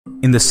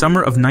In the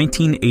summer of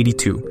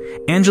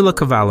 1982, Angela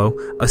Cavallo,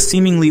 a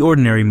seemingly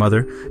ordinary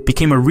mother,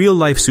 became a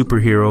real-life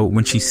superhero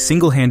when she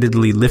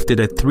single-handedly lifted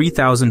a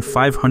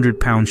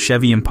 3,500-pound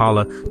Chevy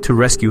Impala to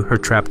rescue her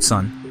trapped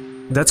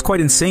son. That's quite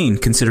insane,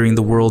 considering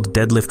the world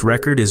deadlift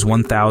record is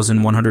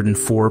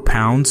 1,104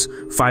 pounds,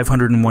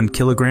 501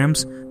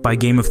 kilograms, by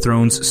Game of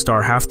Thrones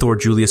star Halfthor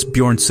Julius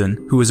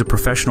Bjornsson, who is a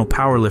professional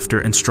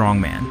powerlifter and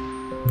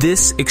strongman.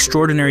 This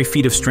extraordinary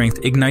feat of strength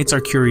ignites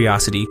our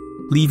curiosity,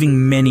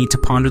 leaving many to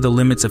ponder the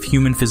limits of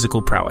human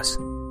physical prowess.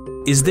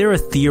 Is there a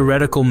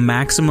theoretical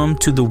maximum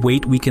to the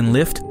weight we can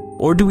lift?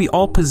 Or do we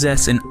all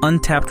possess an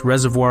untapped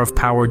reservoir of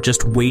power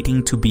just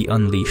waiting to be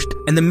unleashed?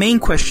 And the main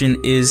question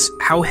is,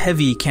 how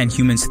heavy can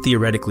humans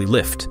theoretically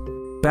lift?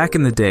 Back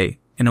in the day,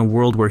 in a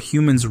world where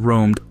humans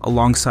roamed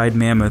alongside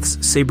mammoths,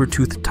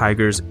 saber-toothed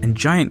tigers, and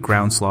giant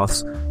ground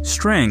sloths,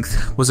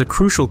 strength was a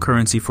crucial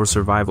currency for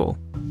survival.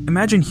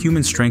 Imagine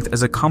human strength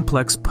as a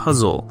complex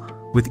puzzle,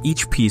 with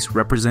each piece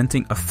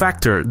representing a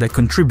factor that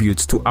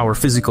contributes to our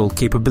physical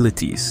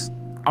capabilities.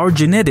 Our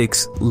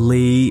genetics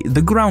lay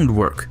the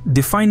groundwork,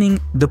 defining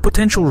the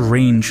potential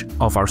range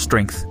of our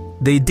strength.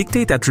 They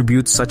dictate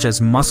attributes such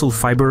as muscle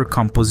fiber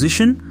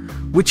composition,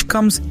 which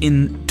comes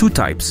in two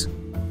types: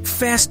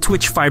 fast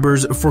twitch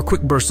fibers for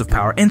quick bursts of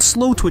power, and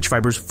slow twitch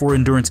fibers for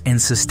endurance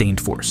and sustained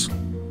force.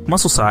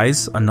 Muscle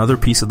size, another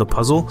piece of the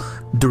puzzle,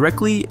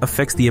 directly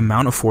affects the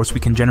amount of force we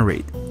can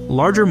generate.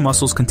 Larger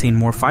muscles contain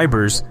more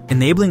fibers,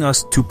 enabling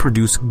us to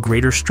produce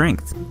greater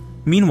strength.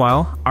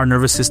 Meanwhile, our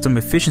nervous system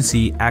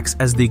efficiency acts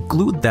as the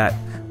glue that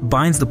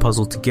binds the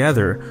puzzle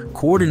together,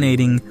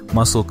 coordinating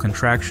muscle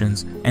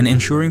contractions and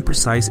ensuring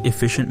precise,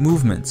 efficient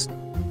movements.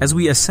 As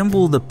we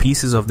assemble the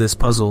pieces of this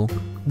puzzle,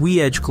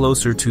 we edge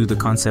closer to the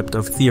concept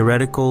of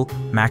theoretical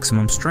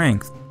maximum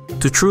strength.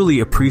 To truly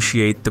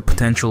appreciate the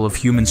potential of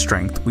human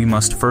strength, we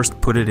must first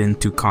put it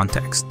into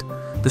context.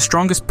 The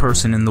strongest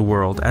person in the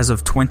world as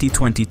of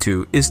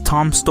 2022 is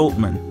Tom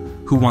Stoltman,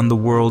 who won the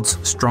world's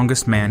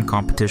Strongest Man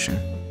competition.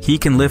 He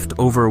can lift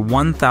over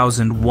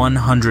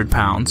 1,100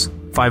 pounds,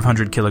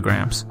 500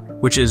 kilograms,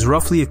 which is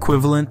roughly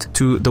equivalent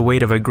to the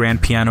weight of a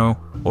grand piano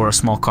or a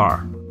small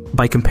car.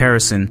 By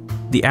comparison,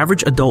 the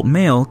average adult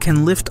male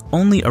can lift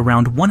only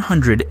around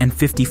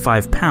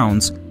 155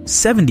 pounds,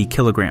 70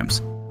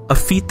 kilograms, a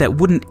feat that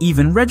wouldn't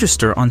even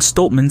register on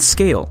Stoltman's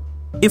scale.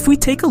 If we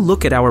take a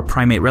look at our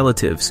primate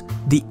relatives,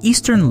 the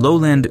eastern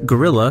lowland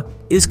gorilla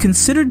is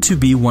considered to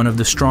be one of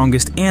the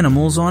strongest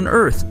animals on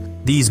Earth.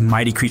 These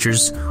mighty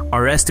creatures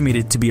are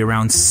estimated to be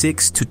around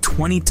 6 to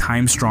 20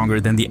 times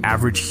stronger than the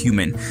average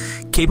human,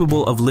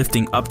 capable of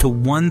lifting up to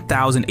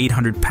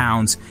 1,800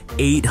 pounds,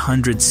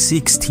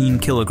 816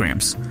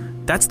 kilograms.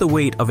 That's the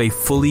weight of a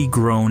fully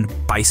grown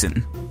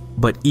bison.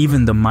 But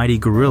even the mighty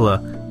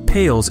gorilla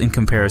pales in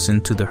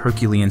comparison to the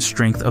Herculean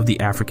strength of the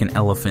African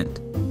elephant.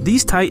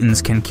 These titans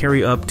can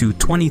carry up to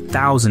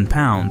 20,000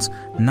 pounds,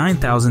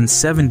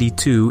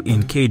 9,072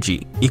 in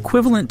kg,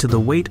 equivalent to the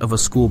weight of a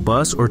school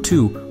bus or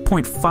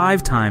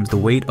 2.5 times the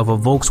weight of a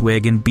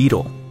Volkswagen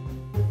Beetle.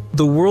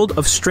 The world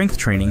of strength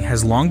training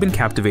has long been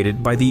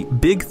captivated by the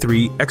big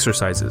three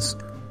exercises: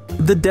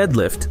 the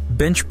deadlift,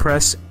 bench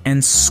press,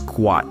 and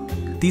squat.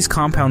 These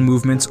compound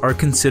movements are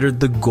considered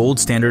the gold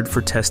standard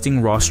for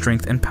testing raw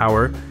strength and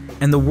power,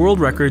 and the world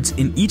records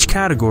in each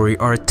category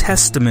are a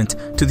testament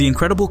to the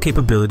incredible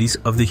capabilities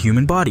of the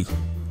human body.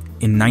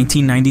 In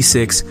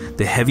 1996,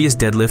 the heaviest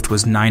deadlift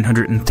was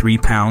 903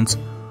 pounds,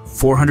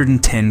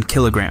 410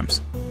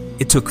 kilograms.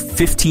 It took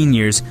 15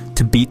 years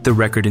to beat the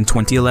record in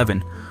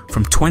 2011.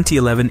 From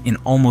 2011, in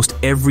almost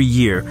every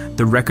year,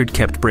 the record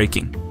kept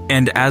breaking.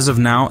 And as of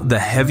now, the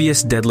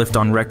heaviest deadlift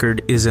on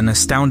record is an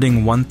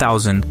astounding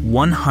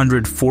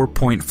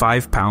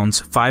 1,104.5 pounds,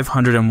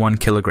 501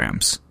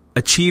 kilograms.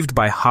 Achieved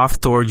by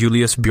Halfthor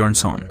Julius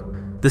Bjornsson.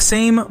 The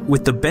same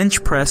with the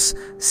bench press,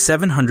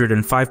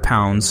 705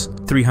 pounds,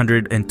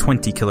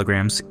 320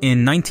 kilograms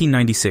in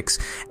 1996,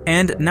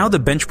 and now the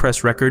bench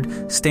press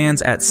record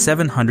stands at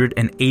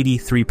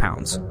 783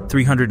 pounds,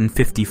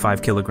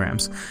 355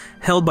 kilograms,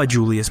 held by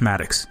Julius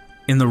Maddox.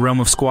 In the realm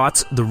of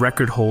squats, the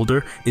record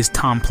holder is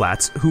Tom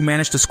Platz, who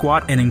managed to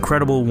squat an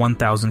incredible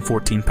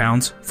 1,014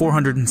 pounds,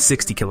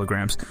 460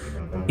 kilograms.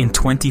 In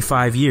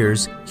 25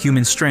 years,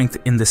 human strength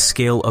in the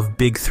scale of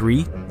Big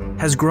Three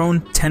has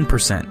grown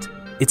 10%.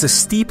 It's a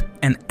steep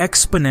and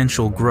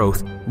exponential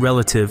growth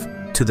relative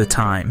to the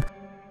time.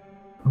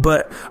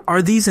 But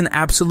are these an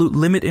absolute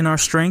limit in our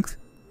strength?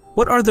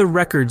 What are the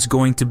records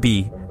going to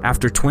be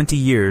after 20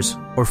 years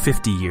or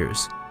 50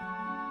 years?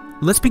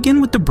 Let's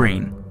begin with the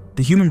brain.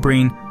 The human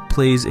brain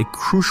plays a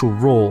crucial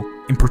role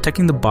in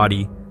protecting the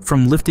body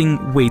from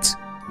lifting weights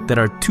that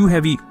are too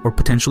heavy or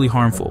potentially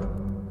harmful.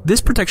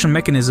 This protection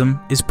mechanism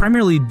is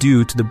primarily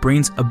due to the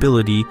brain's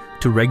ability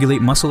to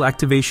regulate muscle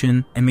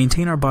activation and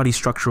maintain our body's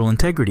structural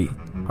integrity.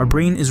 Our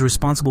brain is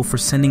responsible for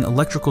sending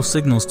electrical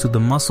signals to the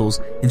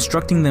muscles,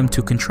 instructing them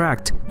to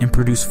contract and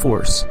produce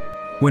force.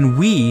 When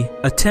we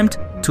attempt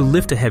to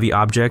lift a heavy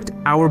object,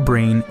 our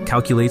brain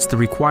calculates the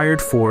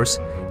required force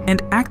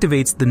and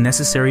activates the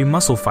necessary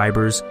muscle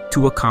fibers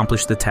to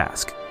accomplish the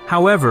task.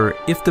 However,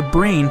 if the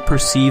brain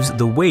perceives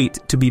the weight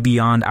to be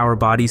beyond our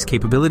body's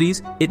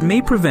capabilities, it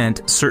may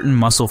prevent certain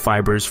muscle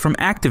fibers from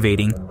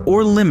activating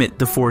or limit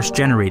the force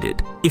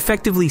generated,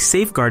 effectively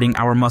safeguarding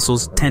our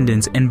muscles,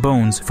 tendons, and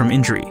bones from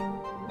injury.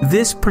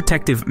 This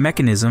protective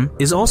mechanism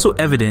is also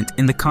evident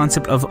in the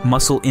concept of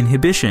muscle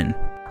inhibition.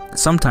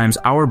 Sometimes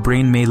our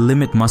brain may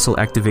limit muscle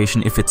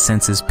activation if it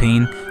senses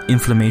pain,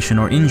 inflammation,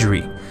 or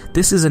injury.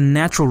 This is a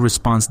natural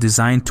response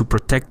designed to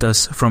protect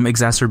us from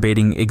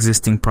exacerbating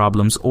existing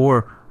problems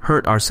or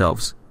hurt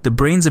ourselves. The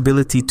brain's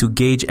ability to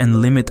gauge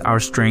and limit our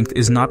strength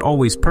is not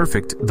always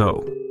perfect,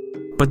 though.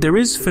 But there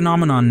is a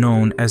phenomenon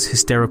known as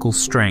hysterical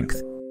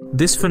strength.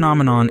 This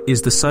phenomenon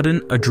is the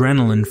sudden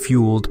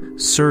adrenaline-fueled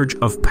surge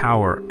of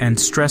power and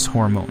stress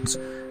hormones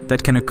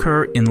that can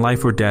occur in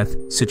life or death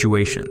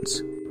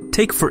situations.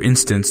 Take, for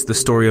instance, the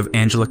story of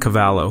Angela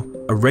Cavallo,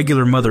 a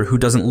regular mother who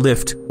doesn't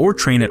lift or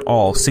train at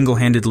all,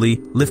 single-handedly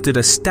lifted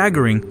a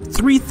staggering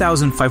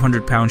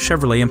 3,500-pound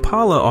Chevrolet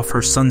Impala off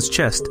her son's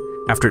chest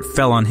after it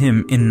fell on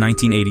him in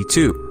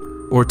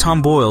 1982. Or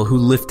Tom Boyle, who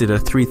lifted a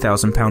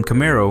 3,000-pound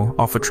Camaro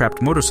off a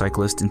trapped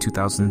motorcyclist in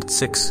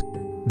 2006.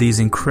 These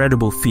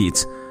incredible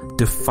feats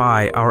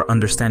defy our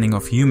understanding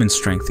of human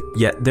strength,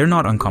 yet they're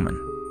not uncommon.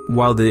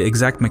 While the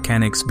exact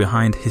mechanics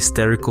behind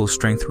hysterical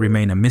strength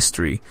remain a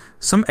mystery,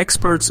 some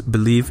experts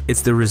believe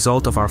it's the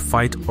result of our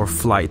fight or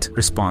flight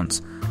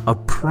response, a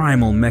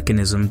primal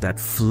mechanism that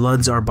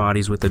floods our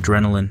bodies with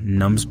adrenaline,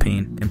 numbs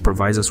pain, and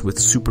provides us with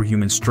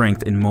superhuman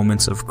strength in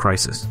moments of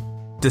crisis.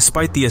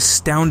 Despite the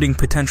astounding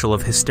potential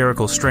of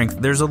hysterical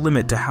strength, there's a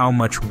limit to how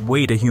much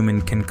weight a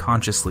human can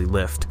consciously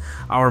lift.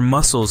 Our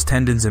muscles,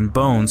 tendons, and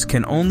bones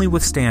can only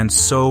withstand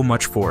so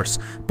much force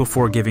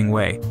before giving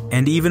way,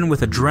 and even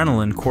with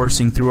adrenaline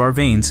coursing through our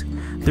veins,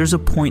 there's a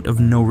point of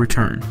no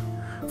return.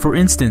 For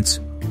instance,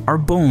 our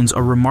bones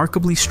are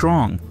remarkably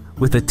strong,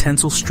 with a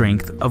tensile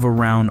strength of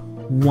around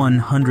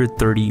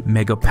 130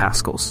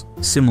 megapascals,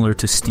 similar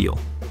to steel.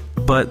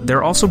 But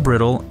they're also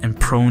brittle and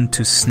prone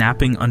to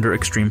snapping under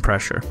extreme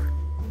pressure.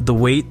 The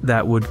weight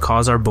that would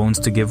cause our bones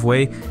to give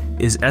way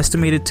is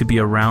estimated to be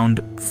around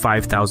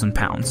 5,000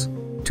 pounds,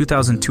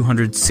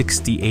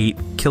 2,268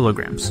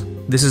 kilograms.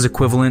 This is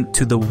equivalent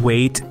to the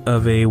weight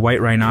of a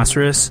white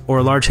rhinoceros or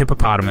a large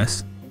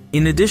hippopotamus.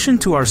 In addition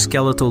to our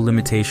skeletal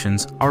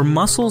limitations, our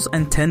muscles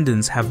and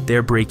tendons have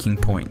their breaking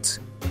points.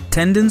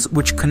 Tendons,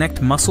 which connect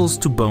muscles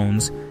to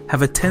bones,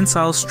 have a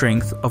tensile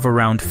strength of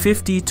around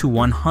 50 to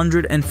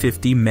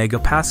 150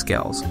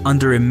 megapascals.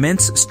 Under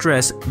immense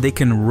stress, they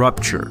can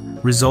rupture,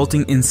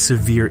 resulting in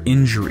severe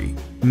injury.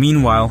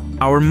 Meanwhile,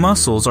 our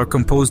muscles are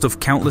composed of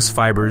countless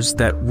fibers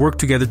that work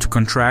together to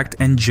contract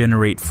and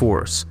generate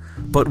force.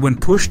 But when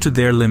pushed to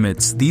their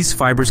limits, these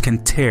fibers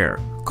can tear,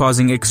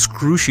 causing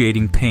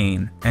excruciating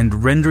pain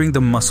and rendering the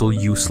muscle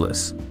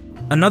useless.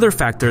 Another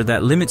factor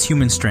that limits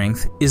human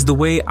strength is the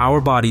way our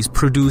bodies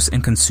produce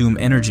and consume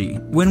energy.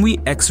 When we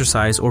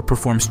exercise or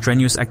perform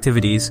strenuous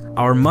activities,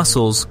 our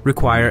muscles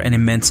require an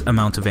immense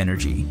amount of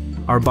energy.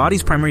 Our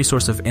body's primary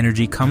source of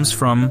energy comes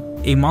from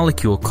a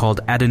molecule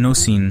called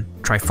adenosine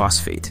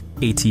triphosphate,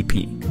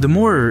 ATP. The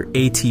more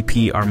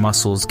ATP our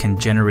muscles can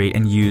generate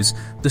and use,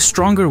 the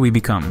stronger we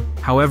become.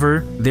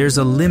 However, there's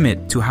a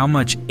limit to how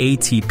much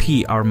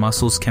ATP our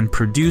muscles can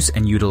produce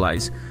and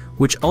utilize,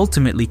 which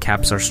ultimately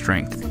caps our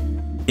strength.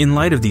 In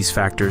light of these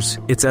factors,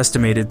 it's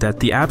estimated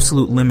that the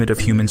absolute limit of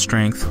human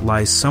strength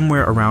lies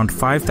somewhere around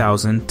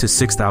 5,000 to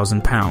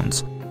 6,000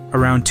 pounds,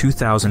 around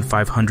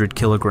 2,500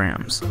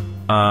 kilograms.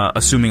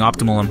 Assuming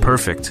optimal and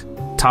perfect,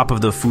 top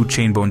of the food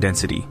chain bone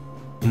density,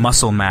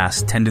 muscle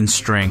mass, tendon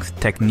strength,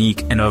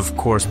 technique, and of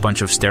course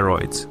bunch of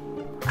steroids.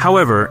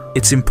 However,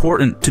 it's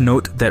important to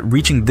note that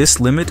reaching this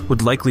limit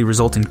would likely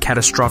result in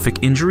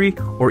catastrophic injury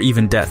or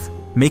even death,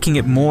 making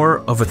it more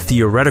of a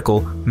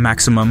theoretical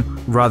maximum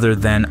rather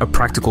than a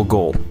practical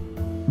goal.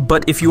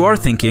 But if you are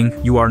thinking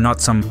you are not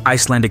some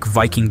Icelandic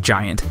Viking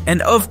giant,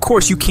 and of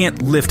course you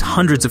can't lift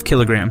hundreds of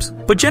kilograms,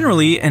 but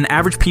generally an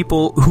average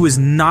people who is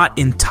not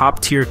in top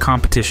tier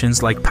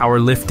competitions like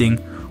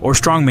powerlifting or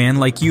strongman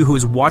like you who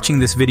is watching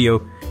this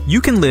video, you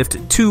can lift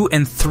 2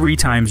 and 3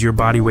 times your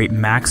body weight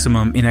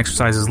maximum in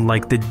exercises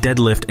like the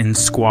deadlift and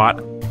squat,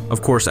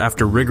 of course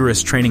after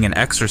rigorous training and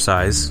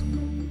exercise.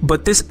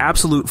 But this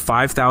absolute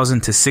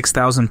 5,000 to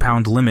 6,000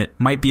 pound limit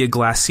might be a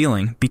glass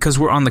ceiling because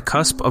we're on the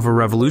cusp of a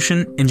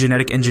revolution in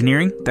genetic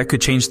engineering that could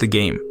change the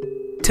game.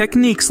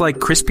 Techniques like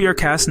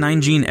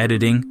CRISPR-Cas9 gene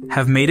editing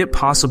have made it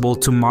possible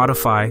to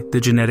modify the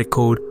genetic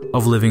code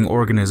of living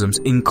organisms,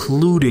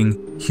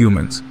 including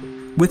humans.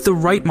 With the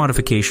right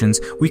modifications,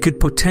 we could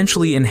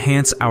potentially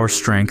enhance our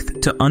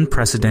strength to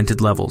unprecedented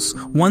levels.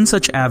 One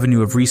such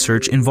avenue of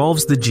research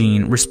involves the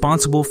gene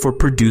responsible for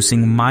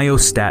producing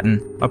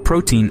myostatin, a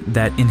protein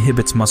that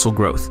inhibits muscle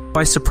growth.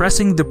 By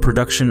suppressing the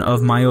production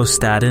of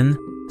myostatin,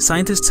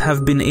 scientists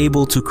have been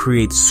able to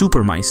create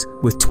super mice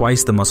with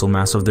twice the muscle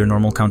mass of their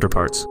normal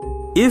counterparts.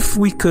 If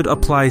we could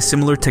apply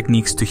similar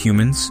techniques to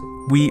humans,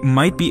 we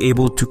might be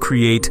able to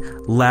create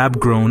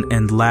lab-grown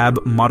and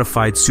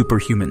lab-modified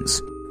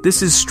superhumans.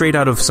 This is straight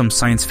out of some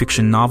science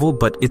fiction novel,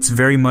 but it's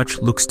very much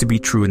looks to be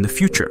true in the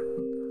future.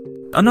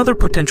 Another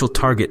potential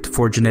target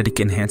for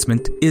genetic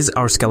enhancement is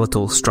our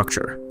skeletal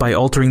structure. By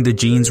altering the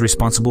genes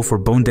responsible for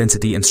bone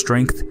density and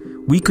strength,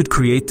 we could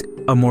create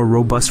a more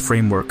robust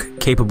framework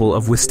capable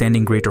of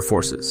withstanding greater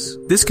forces.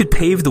 This could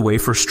pave the way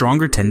for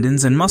stronger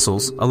tendons and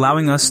muscles,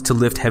 allowing us to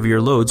lift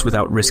heavier loads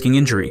without risking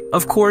injury.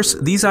 Of course,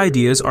 these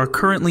ideas are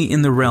currently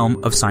in the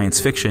realm of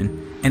science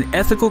fiction, and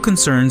ethical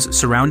concerns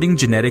surrounding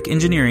genetic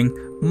engineering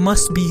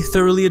must be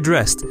thoroughly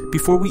addressed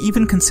before we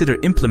even consider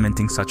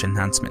implementing such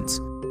enhancements.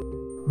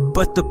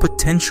 But the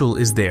potential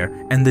is there,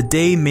 and the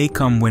day may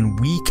come when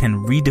we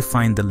can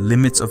redefine the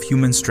limits of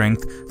human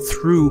strength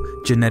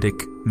through genetic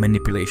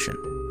manipulation.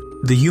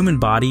 The human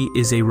body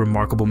is a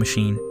remarkable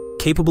machine,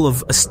 capable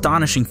of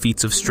astonishing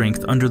feats of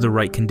strength under the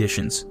right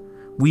conditions.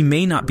 We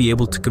may not be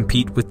able to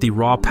compete with the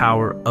raw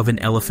power of an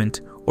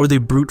elephant or the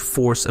brute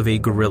force of a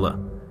gorilla,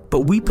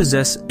 but we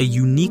possess a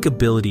unique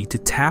ability to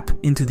tap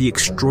into the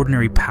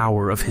extraordinary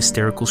power of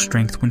hysterical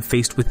strength when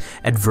faced with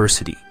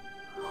adversity.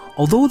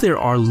 Although there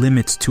are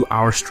limits to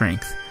our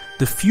strength,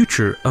 the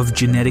future of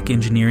genetic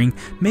engineering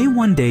may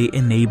one day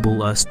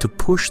enable us to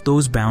push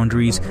those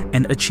boundaries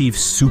and achieve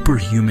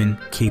superhuman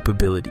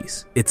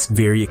capabilities. It's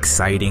very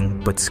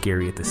exciting but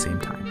scary at the same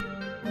time.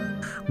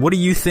 What do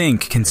you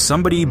think? Can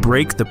somebody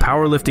break the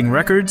powerlifting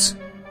records?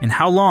 And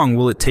how long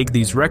will it take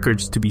these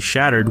records to be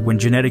shattered when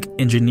genetic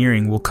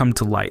engineering will come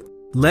to light?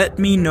 Let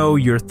me know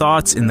your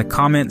thoughts in the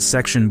comment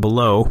section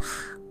below.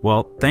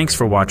 Well, thanks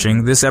for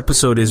watching. This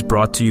episode is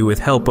brought to you with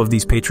help of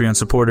these Patreon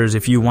supporters.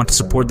 If you want to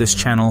support this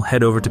channel,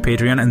 head over to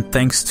Patreon. And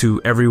thanks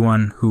to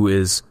everyone who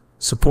is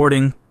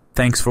supporting.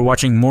 Thanks for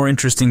watching. More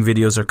interesting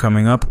videos are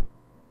coming up.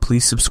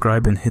 Please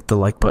subscribe and hit the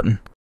like button.